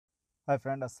Hi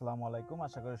friend, আসসালামু আলাইকুম।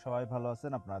 আশা করি সবাই ভালো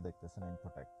আছেন। আপনারা দেখতেছেন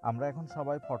ইনফোটেক। আমরা এখন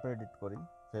সবাই ফটো এডিট করি।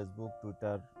 ফেসবুক,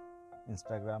 টুইটার,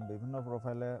 ইনস্টাগ্রাম বিভিন্ন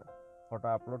প্রোফাইলে ফটো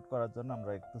আপলোড করার জন্য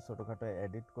আমরা একটু ছোটোখাটো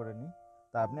এডিট করে নিই।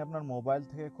 তা আপনি আপনার মোবাইল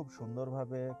থেকে খুব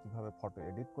সুন্দরভাবে কিভাবে ফটো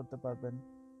এডিট করতে পারবেন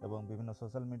এবং বিভিন্ন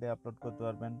সোশ্যাল মিডিয়ায় আপলোড করতে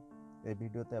পারবেন, এই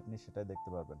ভিডিওতে আপনি সেটাই দেখতে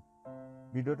পারবেন।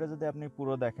 ভিডিওটা যদি আপনি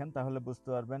পুরো দেখেন তাহলে বুঝতে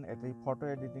পারবেন এটি ফটো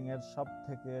এডিটিংয়ের সব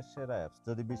থেকে সেরা অ্যাপস।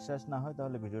 যদি বিশ্বাস না হয়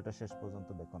তাহলে ভিডিওটা শেষ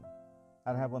পর্যন্ত দেখুন।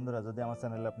 আর হ্যাঁ বন্ধুরা, যদি আমার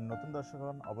চ্যানেলে আপনি নতুন দর্শক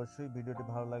হন, অবশ্যই ভিডিওটি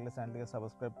ভালো লাগলে চ্যানেলটিকে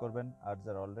সাবস্ক্রাইব করবেন। আর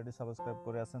যারা অলরেডি সাবস্ক্রাইব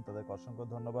করে আছেন তাদেরকে অসংখ্য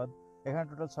ধন্যবাদ। এখানে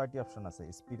টোটাল 6টি অপশন আছে: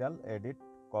 স্পিরাল, edit,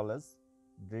 college,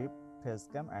 drip, face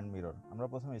cam and mirror. আমরা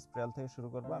প্রথমে স্পিরাল থেকে শুরু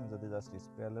করব। আমি যদি জাস্ট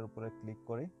স্পিরালের উপরে ক্লিক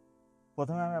করি,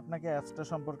 প্রথমে আমি আপনাকে অ্যাপসটা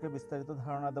সম্পর্কে বিস্তারিত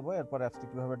ধারণা দেবো, এরপর অ্যাপসটি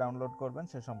কীভাবে ডাউনলোড করবেন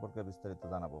সে সম্পর্কে বিস্তারিত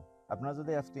জানাবো। আপনারা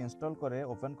যদি অ্যাপসটি ইনস্টল করে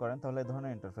ওপেন করেন তাহলে এই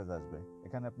ধরনের ইন্টারফেস আসবে।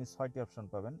 এখানে আপনি 6টি অপশন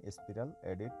পাবেন: স্পিরাল,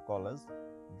 edit, college,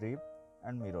 drip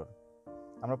and mirror.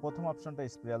 আমরা প্রথম অপশনটা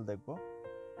স্পিরাল দেখব।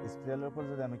 স্পিরালের উপর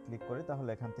যদি আমি ক্লিক করি তাহলে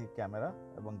এখান থেকে ক্যামেরা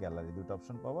এবং গ্যালারি দুটো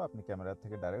অপশন পাবো। আপনি ক্যামেরা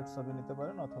থেকে ডাইরেক্ট ছবি নিতে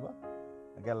পারেন অথবা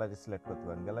গ্যালারি সিলেক্ট করতে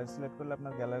পারেন। গ্যালারি সিলেক্ট করলে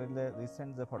আপনার গ্যালারিতে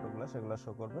রিসেন্ট যে ফটোগুলো সেগুলো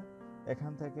শো করবে।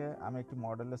 এখান থেকে আমি একটি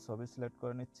মডেলের ছবি সিলেক্ট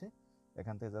করে নিচ্ছি।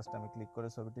 এখান থেকে জাস্ট আমি ক্লিক করে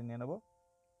ছবিটি নিয়ে নেব।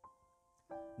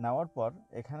 নেওয়ার পর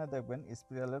এখানে দেখবেন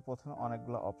স্পিরালের প্রথমে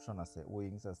অনেকগুলো অপশন আছে,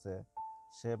 উইংস আছে,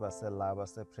 শেপ আছে, লাভ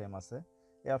আছে, ফ্রেম আছে।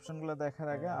 এই অপশনগুলো দেখার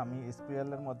আগে আমি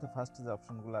স্পিরালের মধ্যে ফার্স্ট যে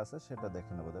অপশনগুলো আছে সেটা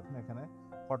দেখে নেব। দেখুন এখানে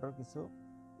ফটোর কিছু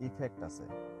ইফেক্ট আছে।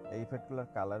 এই ইফেক্টগুলোর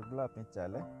কালারগুলো আপনি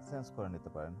চাইলে চেঞ্জ করে নিতে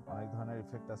পারেন। অনেক ধরনের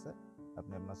ইফেক্ট আছে,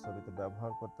 আপনি আপনার ছবিতে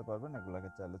ব্যবহার করতে পারবেন। এগুলোকে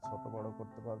চাইলে ছোট বড়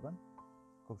করতে পারবেন,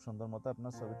 খুব সুন্দর মতো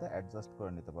আপনার ছবিতে অ্যাডজাস্ট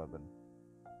করে নিতে পারবেন।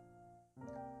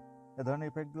 এ ধরনের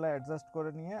ইফেক্টগুলো অ্যাডজাস্ট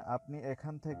করে নিয়ে আপনি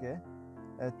এখান থেকে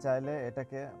চাইলে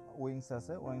এটাকে উইংস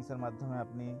আছে, উইংসের মাধ্যমে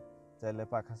আপনি চাইলে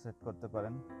পাখা সেট করতে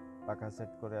পারেন। পাখা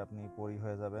সেট করে আপনি পরি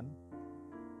হয়ে যাবেন,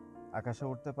 আকাশে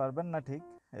উঠতে পারবেন না ঠিক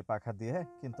এই পাখা দিয়ে,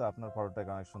 কিন্তু আপনার ফটোটাকে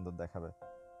অনেক সুন্দর দেখাবে।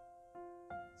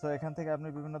 সো এখান থেকে আপনি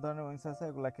বিভিন্ন ধরনের উইংস আছে,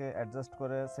 এগুলাকে অ্যাডজাস্ট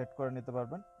করে সেট করে নিতে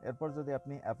পারবেন। এরপর যদি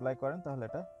আপনি অ্যাপ্লাই করেন তাহলে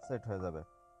এটা সেট হয়ে যাবে।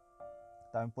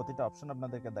 তো আমি প্রতিটা অপশন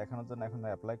আপনাদেরকে দেখানোর জন্য এখন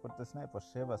অ্যাপ্লাই করতেছি না। এরপর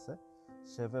শেপ আছে,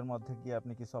 শেপের মধ্যে গিয়ে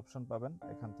আপনি কিছু অপশন পাবেন।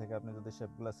 এখান থেকে আপনি যদি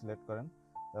শেপগুলো সিলেক্ট করেন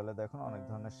তাহলে দেখুন অনেক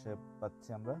ধরনের শেপ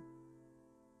পাচ্ছি আমরা।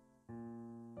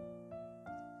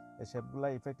 এই শেপগুলো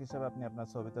ইফেক্ট হিসেবে আপনি আপনার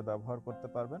ছবিতে ব্যবহার করতে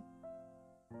পারবেন।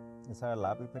 এছাড়া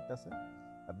লাভ ইফেক্ট আছে,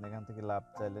 আপনি এখান থেকে লাভ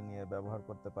চাইলে নিয়ে ব্যবহার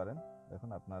করতে পারেন। দেখুন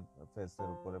আপনার ফেসের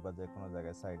উপরে বা যে কোনো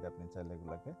জায়গায় সাইডে আপনি চাইলে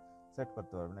এগুলোকে সেট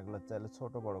করতে পারবেন। এগুলো চাইলে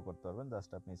ছোট বড় করতে পারবেন।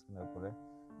 জাস্ট আপনি স্ক্রিনের উপরে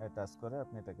টাচ করে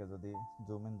আপনি এটাকে যদি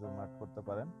জুম ইন জুম আউট করতে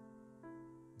পারেন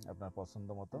আপনার পছন্দ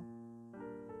মতো।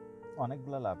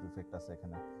 অনেকগুলো লাভ ইফেক্ট আছে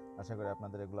এখানে। আশা করি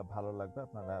আপনাদের এগুলো ভালো লাগবে।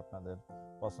 আপনারা আপনাদের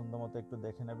পছন্দ মতো একটু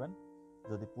দেখে নেবেন।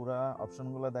 যদি পুরো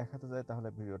অপশনগুলো দেখাতে যায় তাহলে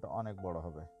ভিডিওটা অনেক বড়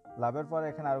হবে। লাভের পরে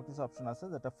এখানে আরও কিছু অপশন আছে,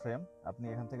 যেটা ফ্রেম। আপনি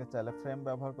এখান থেকে চাইলে ফ্রেম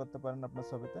ব্যবহার করতে পারেন আপনার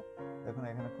ছবিতে। দেখুন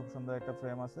এখানে খুব সুন্দর একটা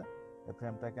ফ্রেম আছে। এই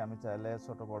ফ্রেমটাকে আমি চাইলে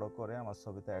ছোট বড় করে আমার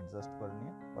ছবিতে অ্যাডজাস্ট করে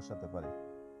নিয়ে বসাতে পারি।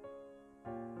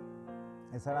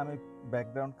 এছাড়া আমি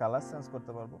ব্যাকগ্রাউন্ড কালার চেঞ্জ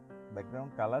করতে পারবো।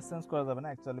 ব্যাকগ্রাউন্ড কালার চেঞ্জ করা যাবে না,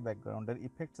 অ্যাকচুয়ালি ব্যাকগ্রাউন্ডের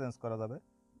ইফেক্ট চেঞ্জ করা যাবে।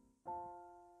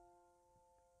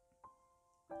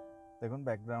 দেখুন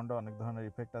ব্যাকগ্রাউন্ডে অনেক ধরনের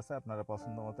ইফেক্ট আছে, আপনারা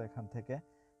পছন্দ মতো এখান থেকে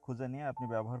খুঁজে নিয়ে আপনি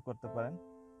ব্যবহার করতে পারেন।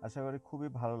 আশা করি খুবই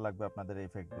ভালো লাগবে আপনাদের এই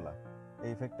ইফেক্টগুলো।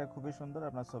 এই ইফেক্টটা খুবই সুন্দর,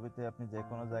 আপনার ছবিতে আপনি যে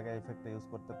কোনো জায়গায় ইফেক্টটা ইউজ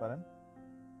করতে পারেন।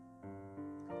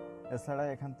 এছাড়া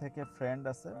এখান থেকে ফ্রেন্ড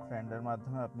আছে, ফ্রেন্ডের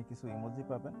মাধ্যমে আপনি কিছু ইমোজি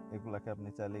পাবেন, এগুলাকে আপনি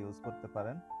চাইলে ইউজ করতে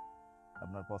পারেন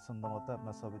আপনার পছন্দ মতো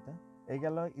আপনার ছবিতে। এই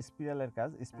গেল স্পিরালের কাজ।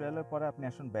 স্পিরালের পরে আপনি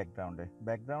আসুন ব্যাকগ্রাউন্ডে।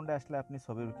 ব্যাকগ্রাউন্ডে আসলে আপনি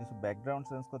ছবির কিছু ব্যাকগ্রাউন্ড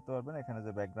চেঞ্জ করতে পারবেন। এখানে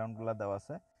যে ব্যাকগ্রাউন্ডগুলো দেওয়া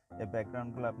আছে এই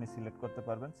ব্যাকগ্রাউন্ডগুলো আপনি সিলেক্ট করতে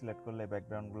পারবেন। সিলেক্ট করলে এই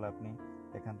ব্যাকগ্রাউন্ডগুলো আপনি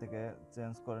এখান থেকে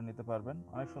চেঞ্জ করে নিতে পারবেন।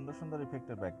 অনেক সুন্দর সুন্দর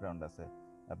ইফেক্টের ব্যাকগ্রাউন্ড আছে,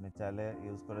 আপনি চাইলে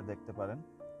ইউজ করে দেখতে পারেন।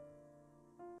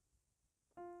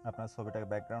 আপনার ছবিটাকে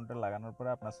ব্যাকগ্রাউন্ডে লাগানোর পরে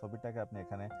আপনার ছবিটাকে আপনি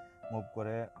এখানে মুভ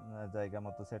করে জায়গা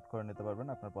মতো সেট করে নিতে পারবেন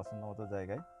আপনার পছন্দ মতো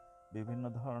জায়গায়। বিভিন্ন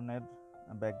ধরনের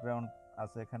ব্যাকগ্রাউন্ড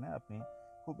আছে এখানে, আপনি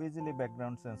খুব ইজিলি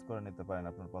ব্যাকগ্রাউন্ড চেঞ্জ করে নিতে পারেন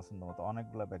আপনার পছন্দ মতো।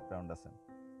 অনেকগুলো ব্যাকগ্রাউন্ড আছে।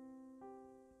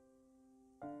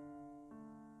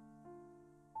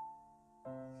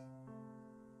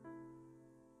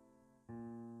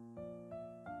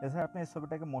 এছাড়া আপনি এই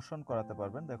ছবিটাকে মোশন করাতে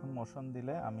পারবেন। দেখুন মোশন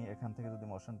দিলে আমি এখান থেকে যদি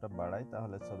মোশনটা বাড়াই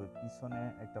তাহলে ছবির পিছনে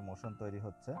একটা মোশন তৈরি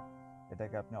হচ্ছে।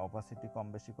 এটাকে আপনি অপাসিটি কম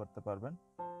বেশি করতে পারবেন।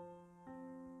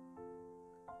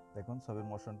 দেখুন ছবির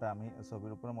মোশনটা, আমি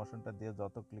ছবির উপরে মোশনটা দিয়ে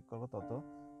যত ক্লিক করব তত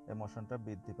এই মোশনটা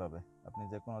বৃদ্ধি পাবে। আপনি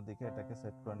যে কোনো দিকে এটাকে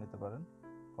সেট করে নিতে পারেন,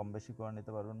 কম বেশি করে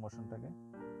নিতে পারবেন মোশনটাকে।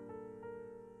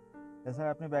 এছাড়া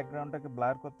আপনি ব্যাকগ্রাউন্ডটাকে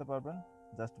ব্লার করতে পারবেন।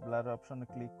 জাস্ট ব্লার অপশনে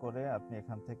ক্লিক করে আপনি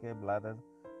এখান থেকে ব্লারের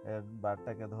এর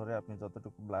বারটাকে ধরে আপনি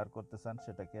যতটুকু ব্লার করতে চান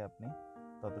সেটাকে আপনি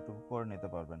ততটুকু করে নিতে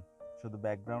পারবেন। শুধু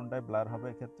ব্যাকগ্রাউন্ডটাই ব্লার হবে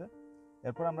এক্ষেত্রে।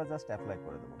 এরপর আমরা জাস্ট অ্যাপ্লাই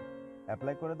করে দেবো।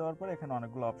 অ্যাপ্লাই করে দেওয়ার পর এখানে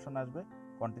অনেকগুলো অপশন আসবে।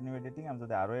 কন্টিনিউ এডিটিং, আমি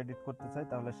যদি আরও এডিট করতে চাই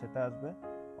তাহলে সেটা আসবে,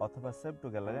 অথবা সেভ টু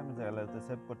গ্যালারি, আমি যে গ্যালারিতে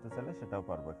সেভ করতে চাইলে সেটাও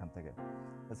পারবো এখান থেকে।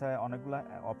 এছাড়া অনেকগুলো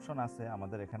অপশন আছে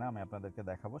আমাদের এখানে, আমি আপনাদেরকে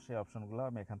দেখাবো, সেই অপশনগুলো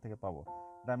আমি এখান থেকে পাবো।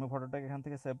 আমি ফটোটাকে এখান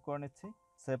থেকে সেভ করে নিচ্ছি।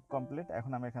 Save complete.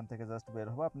 এখন আমি এখান থেকে জাস্ট বের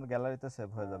হবো, আপনার গ্যালারিতে সেভ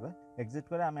হয়ে যাবে। এক্সিট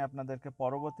করে আমি আপনাদেরকে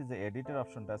পরবর্তী যে এডিটের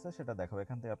অপশনটা আছে সেটা দেখাবো।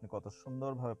 এখান থেকে আপনি কত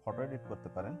সুন্দরভাবে ফটো এডিট করতে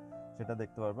পারেন সেটা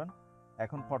দেখতে পারবেন।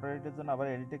 এখন ফটো এডিটের জন্য আবার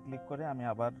এডিটে ক্লিক করে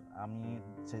আমি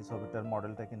সেই ছবিটার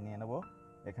মডেলটাকে নিয়ে নেব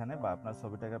এখানে, বা আপনার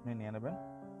ছবিটাকে আপনি নিয়ে নেবেন।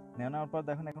 নিয়ে নেওয়ার পর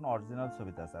দেখুন এখন অরিজিনাল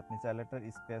ছবিতে আছে। আপনি চাইলে একটা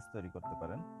স্কেচ তৈরি করতে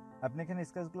পারেন। আপনি এখানে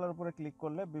স্কেচগুলোর উপরে ক্লিক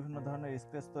করলে বিভিন্ন ধরনের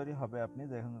স্কেচ তৈরি হবে। আপনি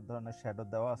যে ধরনের শ্যাডো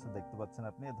দেওয়া আছে দেখতে পাচ্ছেন,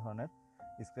 আপনি এই ধরনের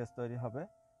স্কেচ তৈরি হবে।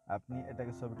 আপনি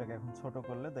ছবিটাকে এখন ছোট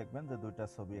করলে দেখবেন যে দুইটা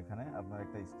ছবি, এখানে আপনার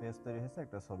একটা স্কেচ তৈরি হয়েছে,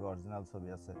 একটা ছবি অরিজিনাল ছবি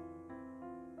আছে।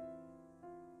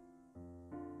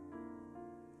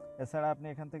 এছাড়া আপনি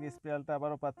এখান থেকে স্পিরালটা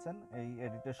আবারও পাচ্ছেন এই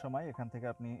এডিটের সময়। এখান থেকে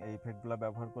আপনি এই ইফেক্টগুলো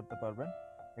ব্যবহার করতে পারবেন।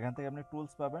 এখান থেকে আপনি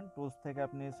টুলস পাবেন। টুলস থেকে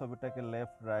আপনি ছবিটাকে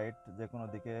লেফট রাইট যে কোনো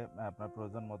দিকে আপনার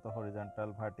প্রয়োজন মতো, হরিজন্টাল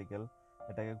ভার্টিক্যাল,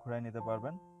 এটাকে ঘুরাই নিতে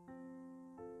পারবেন।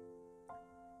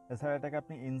 এছাড়া এটাকে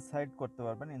আপনি ইনসাইড করতে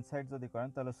পারবেন। ইনসাইড যদি করেন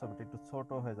তাহলে ছবিটা একটু ছোট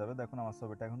হয়ে যাবে। দেখুন আমার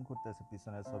ছবিটা এখন ঘুরতেছে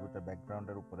পিছনের ছবিটা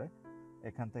ব্যাকগ্রাউন্ডের উপরে।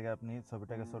 এখান থেকে আপনি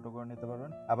ছবিটাকে ছোট করে নিতে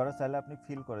পারবেন। আবারও চাইলে আপনি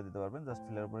ফিল করে দিতে পারবেন। জাস্ট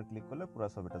ফিলের উপরে ক্লিক করলে পুরো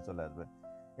ছবিটা চলে আসবে।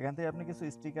 এখান থেকে আপনি কিছু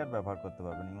স্টিকার ব্যবহার করতে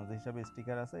পারবেন। ইমোজি হিসাবে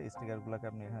স্টিকার আছে, স্টিকারগুলোকে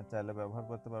আপনি এখানে চাইলে ব্যবহার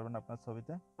করতে পারবেন আপনার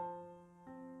ছবিতে।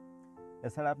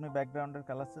 এছাড়া আপনি ব্যাকগ্রাউন্ডের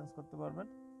কালার চেঞ্জ করতে পারবেন।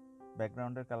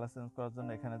 ব্যাকগ্রাউন্ডের কালার চেঞ্জ করার জন্য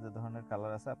এখানে যে ধরনের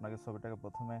কালার আছে, আপনাকে ছবিটাকে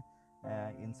প্রথমে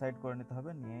ইনসাইড করে নিতে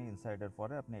হবে। নিয়ে ইনসাইডের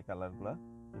পরে আপনি এই কালারগুলো,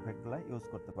 ইফেক্টগুলো ইউজ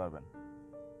করতে পারবেন।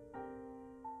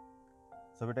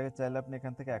 ছবিটাকে চাইলে আপনি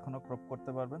এখান থেকে এখনও ক্রপ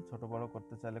করতে পারবেন, ছোট বড়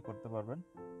করতে চাইলে করতে পারবেন।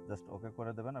 জাস্ট ওকে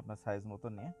করে দেবেন আপনার সাইজ মতো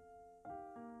নিয়ে।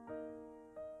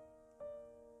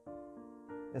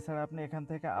 এছাড়া আপনি এখান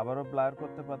থেকে আবারও ব্লার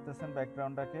করতে পারতেছেন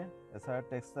ব্যাকগ্রাউন্ডটাকে। এছাড়া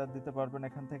টেক্সচার দিতে পারবেন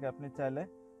এখান থেকে আপনি চাইলে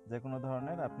যে কোনো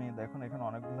ধরনের। আপনি দেখুন এখানে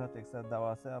অনেকগুলো টেক্সচার দেওয়া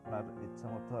আছে, আপনার ইচ্ছা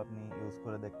মতো আপনি ইউজ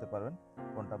করে দেখতে পারবেন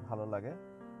কোনটা ভালো লাগে।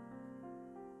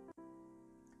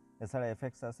 এছাড়া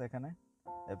এফেক্টস আছে, এখানে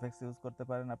এফেক্টস ইউজ করতে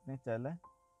পারেন আপনি চাইলে।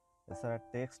 এছাড়া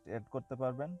টেক্সট অ্যাড করতে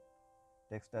পারবেন।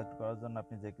 টেক্সট অ্যাড করার জন্য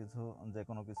আপনি যে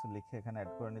কোনো কিছু লিখে এখানে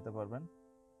অ্যাড করে নিতে পারবেন।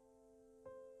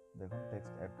 দেখুন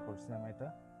টেক্সট অ্যাড করছি আমি,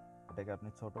 এটাকে আপনি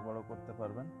ছোট বড় করতে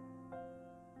পারবেন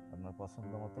আপনার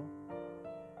পছন্দ মতো।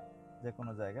 যে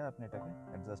কোনো জায়গায় আপনি এটাকে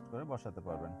অ্যাডজাস্ট করে বসাতে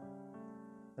পারবেন।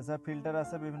 এছাড়া ফিল্টার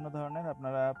আছে বিভিন্ন ধরনের,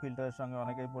 আপনারা ফিল্টারের সঙ্গে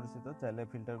অনেকেই পরিচিত, চাইলে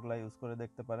ফিল্টারগুলো ইউজ করে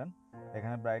দেখতে পারেন।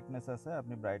 এখানে ব্রাইটনেস আছে,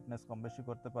 আপনি ব্রাইটনেস কম বেশি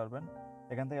করতে পারবেন।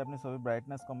 এখান থেকে আপনি ছবির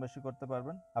ব্রাইটনেস কম বেশি করতে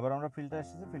পারবেন। আবার আমরা ফিল্টার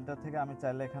এসেছি, ফিল্টার থেকে আমি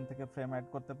চাইলে এখান থেকে ফ্রেম অ্যাড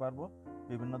করতে পারবো।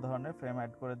 বিভিন্ন ধরনের ফ্রেম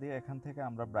অ্যাড করে দিয়ে এখান থেকে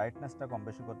আমরা ব্রাইটনেসটা কম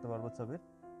বেশি করতে পারবো ছবির।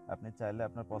 আপনি চাইলে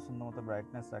আপনার পছন্দ মতো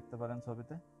ব্রাইটনেস রাখতে পারেন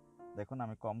ছবিতে। দেখুন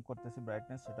আমি কম করতেছি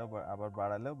ব্রাইটনেস, সেটাও আবার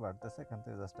বাড়ালেও বাড়তেছে। এখান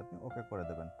থেকে জাস্ট আপনি ওকে করে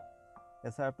দেবেন।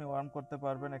 এছাড়া আপনি ওয়ার্ম করতে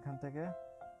পারবেন এখান থেকে,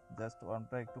 জাস্ট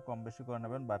ওয়ার্মটা একটু কম বেশি করে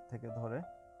নেবেন বার থেকে ধরে।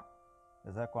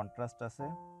 এছাড়া কন্ট্রাস্ট আছে,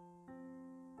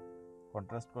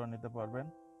 কন্ট্রাস্ট করে নিতে পারবেন।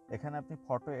 এখানে আপনি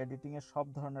ফটো এডিটিংয়ের সব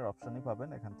ধরনের অপশনই পাবেন।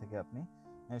 এখান থেকে আপনি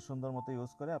সুন্দর মতো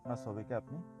ইউজ করে আপনার ছবিকে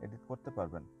আপনি এডিট করতে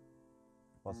পারবেন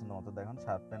পছন্দ মতো। দেখুন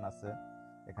শার্পেন আছে,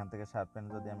 এখান থেকে শার্পেন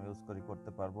যদি আমি ইউজ করি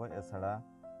করতে পারবো। এছাড়া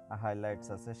হাইলাইটস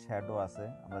আছে, শ্যাডো আছে,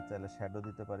 আমরা চাইলে শ্যাডো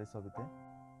দিতে পারি ছবিতে।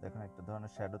 দেখুন একটা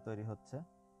ধরনের শ্যাডো তৈরি হচ্ছে।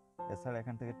 এছাড়া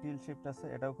এখান থেকে টিল শিফট আছে,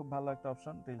 এটাও খুব ভালো একটা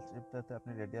অপশন। টিল শিফটটাতে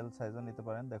আপনি রেডিয়াল সাইজও নিতে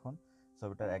পারেন। দেখুন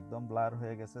ছবিটা একদম ব্লার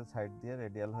হয়ে গেছে সাইড দিয়ে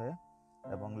রেডিয়াল হয়ে,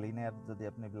 এবং লিনিয়ার যদি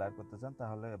আপনি ব্লার করতে চান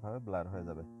তাহলে এভাবে ব্লার হয়ে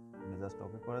যাবে। আপনি জাস্ট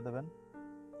ওকে করে দেবেন।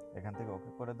 এখান থেকে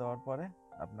ওকে করে দেওয়ার পরে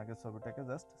আপনাকে ছবিটাকে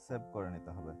জাস্ট সেভ করে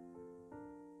নিতে হবে।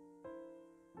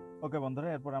 ওকে বন্ধুরা,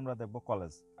 এরপর আমরা দেখব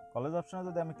কলেজ। কলেজ অপশনে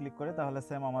যদি আমি ক্লিক করি তাহলে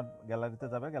সেম আমার গ্যালারিতে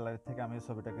যাবে। গ্যালারি থেকে আমি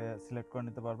ছবিটাকে সিলেক্ট করে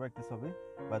নিতে পারবো, একটি ছবি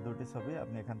বা দুটি ছবি।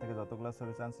 আপনি এখান থেকে যতগুলো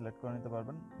ছবি চান সিলেক্ট করে নিতে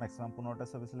পারবেন। ম্যাক্সিমাম 15টা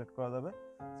ছবি সিলেক্ট করা যাবে।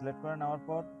 সিলেক্ট করে নেওয়ার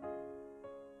পর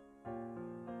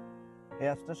এই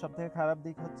অ্যাপসটার সব থেকে খারাপ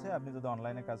দিক হচ্ছে আপনি যদি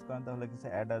অনলাইনে কাজ করেন তাহলে কিছু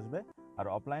অ্যাড আসবে, আর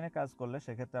অফলাইনে কাজ করলে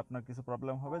সেক্ষেত্রে আপনার কিছু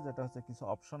প্রবলেম হবে, যেটা হচ্ছে কিছু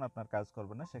অপশন আপনার কাজ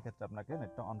করবে না। সেক্ষেত্রে আপনাকে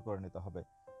নেটটা অন করে নিতে হবে।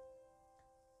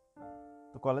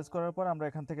 তো কলেজ করার পর আমরা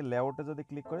এখান থেকে লেআউটে যদি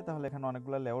ক্লিক করি তাহলে এখানে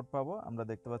অনেকগুলো লেআউট পাবো। আমরা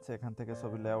দেখতে পাচ্ছি এখান থেকে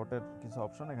ছবি লেআউটের কিছু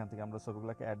অপশন, এখান থেকে আমরা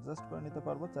ছবিগুলোকে অ্যাডজাস্ট করে নিতে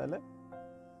পারবো চাইলে।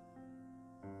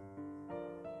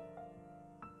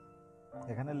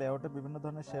 এখানে লেআউটে বিভিন্ন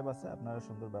ধরনের শেপ আছে, আপনারা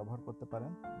সুন্দর ব্যবহার করতে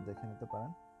পারেন, দেখে নিতে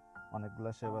পারেন, অনেকগুলো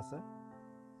শেপ আছে।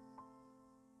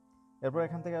 এরপর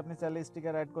এখান থেকে আপনি চাইলে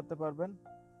স্টিকার অ্যাড করতে পারবেন।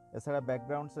 এছাড়া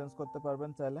ব্যাকগ্রাউন্ড চেঞ্জ করতে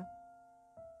পারবেন চাইলে।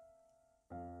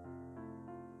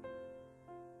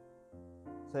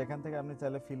 সো এখান থেকে আপনি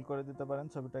চাইলে ফিল করে দিতে পারেন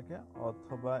ছবিটাকে,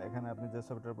 অথবা এখানে আপনি যে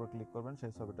ছবিটার উপর ক্লিক করবেন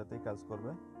সেই ছবিটাতেই কাজ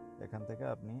করবে। এখান থেকে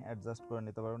আপনি অ্যাডজাস্ট করে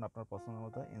নিতে পারবেন আপনার পছন্দ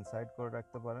মতো, ইনসাইড করে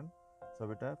রাখতে পারেন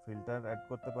ছবিটা, ফিল্টার অ্যাড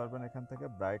করতে পারবেন, এখান থেকে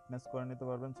ব্রাইটনেস করে নিতে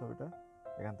পারবেন ছবিটা,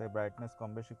 এখান থেকে ব্রাইটনেস কম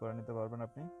বেশি করে নিতে পারবেন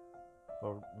আপনি।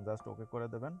 জাস্ট ওকে করে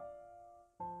দেবেন।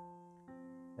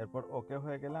 এরপর ওকে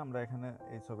হয়ে গেলে আমরা এখানে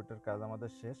এই ছবিটার কাজ আমাদের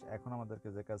শেষ। এখন আমাদেরকে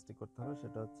যে কাজটি করতে হবে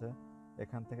সেটা হচ্ছে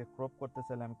এখান থেকে ক্রপ করতে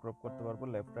চাইলে আমি ক্রপ করতে পারবো,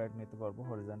 লেফট রাইট নিতে পারবো,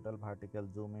 horizontal vertical,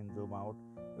 zoom in zoom out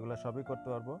এগুলো সবই করতে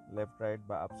পারবো। লেফট রাইট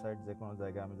বা আপসাইড যে কোনো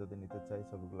জায়গায় আমি যদি নিতে চাই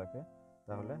ছবিগুলোকে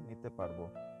তাহলে নিতে পারবো।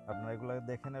 আপনারা এগুলো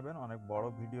দেখে নেবেন, অনেক বড়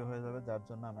ভিডিও হয়ে যাবে, যার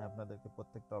জন্য আমি আপনাদেরকে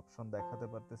প্রত্যেকটা অপশন দেখাতে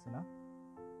পারতেছি না।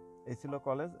 এই ছিল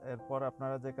কলেজ। এরপর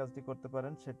আপনারা যে কাজটি করতে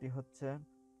পারেন সেটি হচ্ছে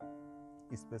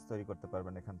স্পেস তৈরি করতে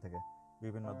পারবেন। এখান থেকে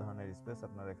বিভিন্ন ধরনের স্পেস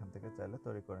আপনারা এখান থেকে চাইলে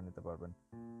তৈরি করে নিতে পারবেন।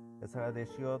 এছাড়া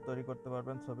রেশিও তৈরি করতে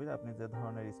পারবেন ছবির, আপনি যে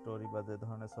ধরনের স্টোরি বা যে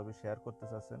ধরনের ছবি শেয়ার করতে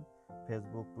চাচ্ছেন,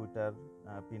 ফেসবুক, টুইটার,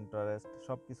 পিন্টারেস্ট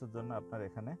সব কিছুর জন্য আপনার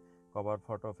এখানে কভার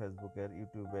ফটো ফেসবুকের,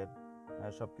 ইউটিউবের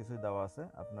সব কিছুই দেওয়া আছে।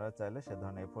 আপনারা চাইলে সে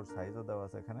ধরনের A4 সাইজও দেওয়া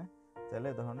আছে, এখানে চাইলে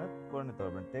এ ধরনের করে নিতে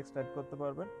পারবেন। টেক্সট অ্যাড করতে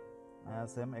পারবেন,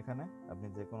 সেম এখানে আপনি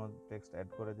যে কোনো টেক্সট অ্যাড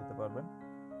করে দিতে পারবেন।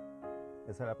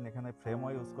 এছাড়া আপনি এখানে ফ্রেমও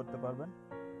ইউজ করতে পারবেন,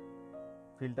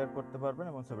 ফিল্টার করতে পারবেন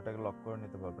এবং ছবিটাকে লক করে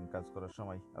নিতে পারবেন কাজ করার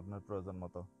সময় আপনার প্রয়োজন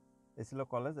মতো। এই ছিল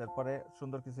কলেজ। এরপরে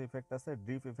সুন্দর কিছু ইফেক্ট আছে,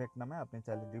 ড্রিপ ইফেক্ট নামে, আপনি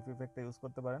চাইলে ড্রিপ ইফেক্টটা ইউজ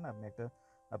করতে পারেন। আপনি একটা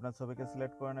আপনার ছবিকে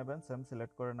সিলেক্ট করে নেবেন, সেম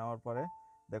সিলেক্ট করে নেওয়ার পরে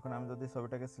দেখুন আমি যদি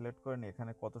ছবিটাকে সিলেক্ট করে নিই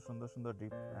এখানে কত সুন্দর সুন্দর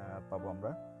ড্রিপ পাবো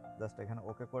আমরা। জাস্ট এখানে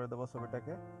ওকে করে দেবো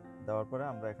ছবিটাকে, দেওয়ার পরে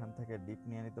আমরা এখান থেকে ডিপ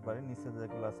নিয়ে নিতে পারি, নিচে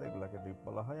যেগুলো আছে এগুলোকে ডিপ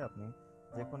বলা হয়। আপনি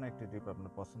যে কোনো একটি ডিপ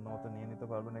আপনার পছন্দ মতো নিয়ে নিতে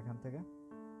পারবেন। এখান থেকে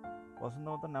পছন্দ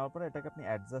মতো নেওয়ার পরে এটাকে আপনি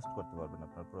অ্যাডজাস্ট করতে পারবেন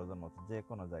আপনার প্রয়োজন মতো, যে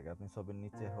কোনো জায়গায় আপনি ছবির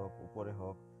নিচে হোক, উপরে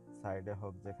হোক, সাইডে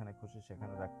হোক, যেখানে খুশি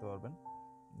সেখানে রাখতে পারবেন।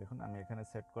 দেখুন আমি এখানে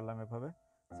সেট করলাম, এভাবে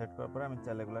সেট করার পরে আমি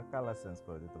চাইলে এগুলো কালার চেঞ্জ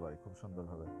করে দিতে পারি খুব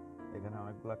সুন্দরভাবে। এখানে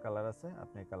অনেকগুলো কালার আছে,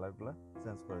 আপনি এই কালারগুলো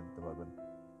চেঞ্জ করে দিতে পারবেন।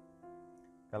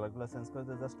 কালারগুলো চেঞ্জ করে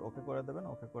দিয়ে জাস্ট ওকে করে দেবেন।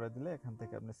 ওকে করে দিলে এখান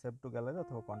থেকে আপনি সেভ টু গ্যালারি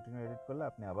অথবা কন্টিনিউ এডিট করলে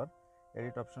আপনি আবার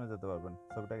এডিট অপশনে যেতে পারবেন।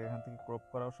 ছবিটাকে এখান থেকে ক্রপ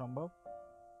করাও সম্ভব।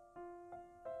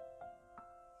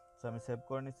 সো আমি সেভ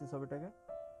করে নিচ্ছি ছবিটাকে।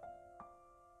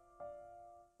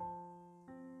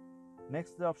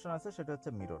 নেক্সট যে অপশন আছে সেটা হচ্ছে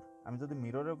মিরর। আমি যদি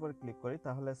মিররের উপর ক্লিক করি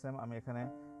তাহলে সেম আমি এখানে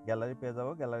গ্যালারি পেয়ে যাব।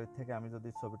 গ্যালারি থেকে আমি যদি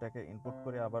ছবিটাকে ইনপুট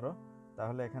করি আবারও,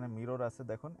 তাহলে এখানে মিরর আছে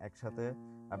দেখুন একসাথে।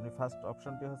 আপনি ফার্স্ট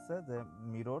অপশনটি হচ্ছে যে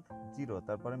মিরর 0,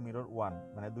 তারপরে মিরর 1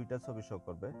 মানে দুইটা ছবি শো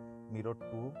করবে, মিরর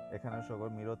 2 এখানে শো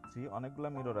করবে, মিরর 3, অনেকগুলো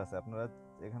মিরর আছে, আপনারা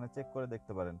এখানে চেক করে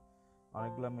দেখতে পারেন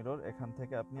অনেকগুলো মিরর। এখান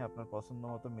থেকে আপনি আপনার পছন্দ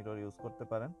মতো মিরর ইউজ করতে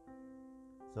পারেন।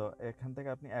 সো এখান থেকে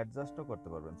আপনি অ্যাডজাস্টও করতে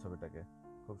পারবেন ছবিটাকে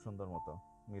খুব সুন্দর মতো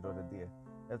মিররে দিয়ে।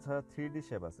 এছাড়া 3D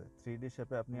শেপ আছে, 3D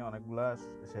শেপে আপনি অনেকগুলা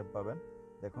শেপ পাবেন।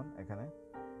 দেখুন এখানে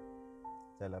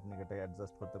চাইলে আপনি এটাকে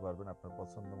অ্যাডজাস্ট করতে পারবেন আপনার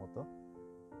পছন্দ মতো।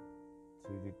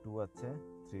 3D2 আছে,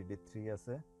 3D3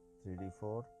 আছে,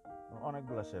 3D4,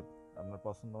 অনেকগুলা শেপ, আপনার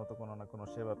পছন্দ মতো কোনো না কোনো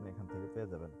শেপ আপনি এখান থেকে পেয়ে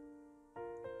যাবেন।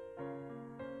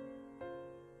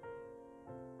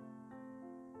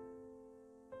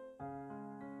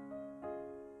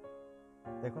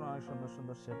 দেখুন অনেক সুন্দর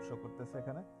সুন্দর শেপ শো করতেছে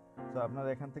এখানে। তো আপনারা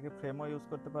এখান থেকে ফ্রেমও ইউজ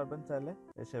করতে পারবেন, চাইলে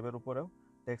এই শেপের উপরেও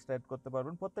টেক্সট অ্যাড করতে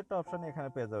পারবেন। প্রত্যেকটা অপশনই এখানে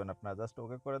পেয়ে যাবেন আপনারা। জাস্ট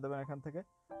ওকে করে দেবেন, এখান থেকে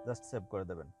জাস্ট সেভ করে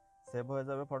দেবেন, সেভ হয়ে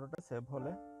যাবে ফটোটা। সেভ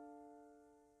হলে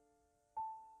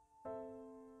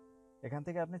এখান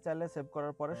থেকে আপনি চাইলে সেভ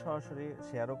করার পরে সরাসরি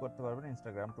শেয়ারও করতে পারবেন,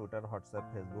 ইনস্টাগ্রাম, টুইটার, হোয়াটসঅ্যাপ,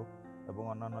 ফেসবুক এবং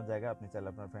অন্যান্য জায়গায় আপনি চাইলে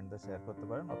আপনার ফ্রেন্ডদের শেয়ার করতে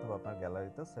পারেন অথবা আপনার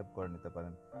গ্যালারিতেও সেভ করে নিতে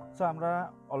পারেন। সো আমরা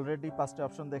অলরেডি 5টি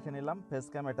অপশন দেখে নিলাম। ফেস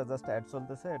ক্যাম এটা জাস্ট অ্যাড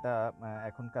চলতেছে, এটা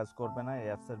এখন কাজ করবে না এই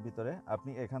অ্যাপসের ভিতরে।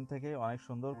 আপনি এখান থেকে অনেক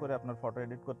সুন্দর করে আপনার ফটো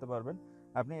এডিট করতে পারবেন।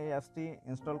 আপনি এই অ্যাপসটি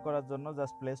ইনস্টল করার জন্য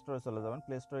জাস্ট প্লে স্টোরে চলে যাবেন।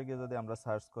 প্লে স্টোরে গিয়ে যদি আমরা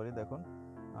সার্চ করি, দেখুন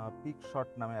পিকশট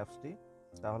নামে অ্যাপসটি,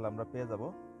 তাহলে আমরা পেয়ে যাব।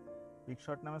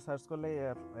 পিকশট নামে সার্চ করলে এই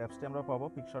অ্যাপসটি আমরা পাবো,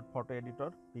 পিকশট photo editor,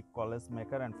 pick college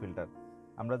maker and filter.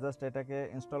 আমরা জাস্ট এটাকে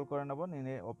ইনস্টল করে নেব,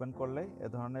 নিয়ে ওপেন করলেই এ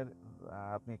ধরনের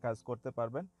আপনি কাজ করতে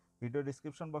পারবেন। ভিডিও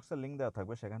ডিসক্রিপশন বক্সে লিঙ্ক দেওয়া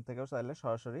থাকবে, সেখান থেকেও চাইলে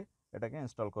সরাসরি এটাকে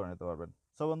ইনস্টল করে নিতে পারবেন।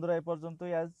 সো বন্ধুরা এই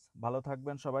পর্যন্তই আজ। ভালো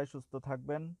থাকবেন সবাই, সুস্থ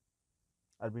থাকবেন।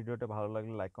 আর ভিডিওটা ভালো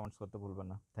লাগলে লাইক কমেন্টস করতে ভুলবেন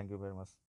না। Thank you very much.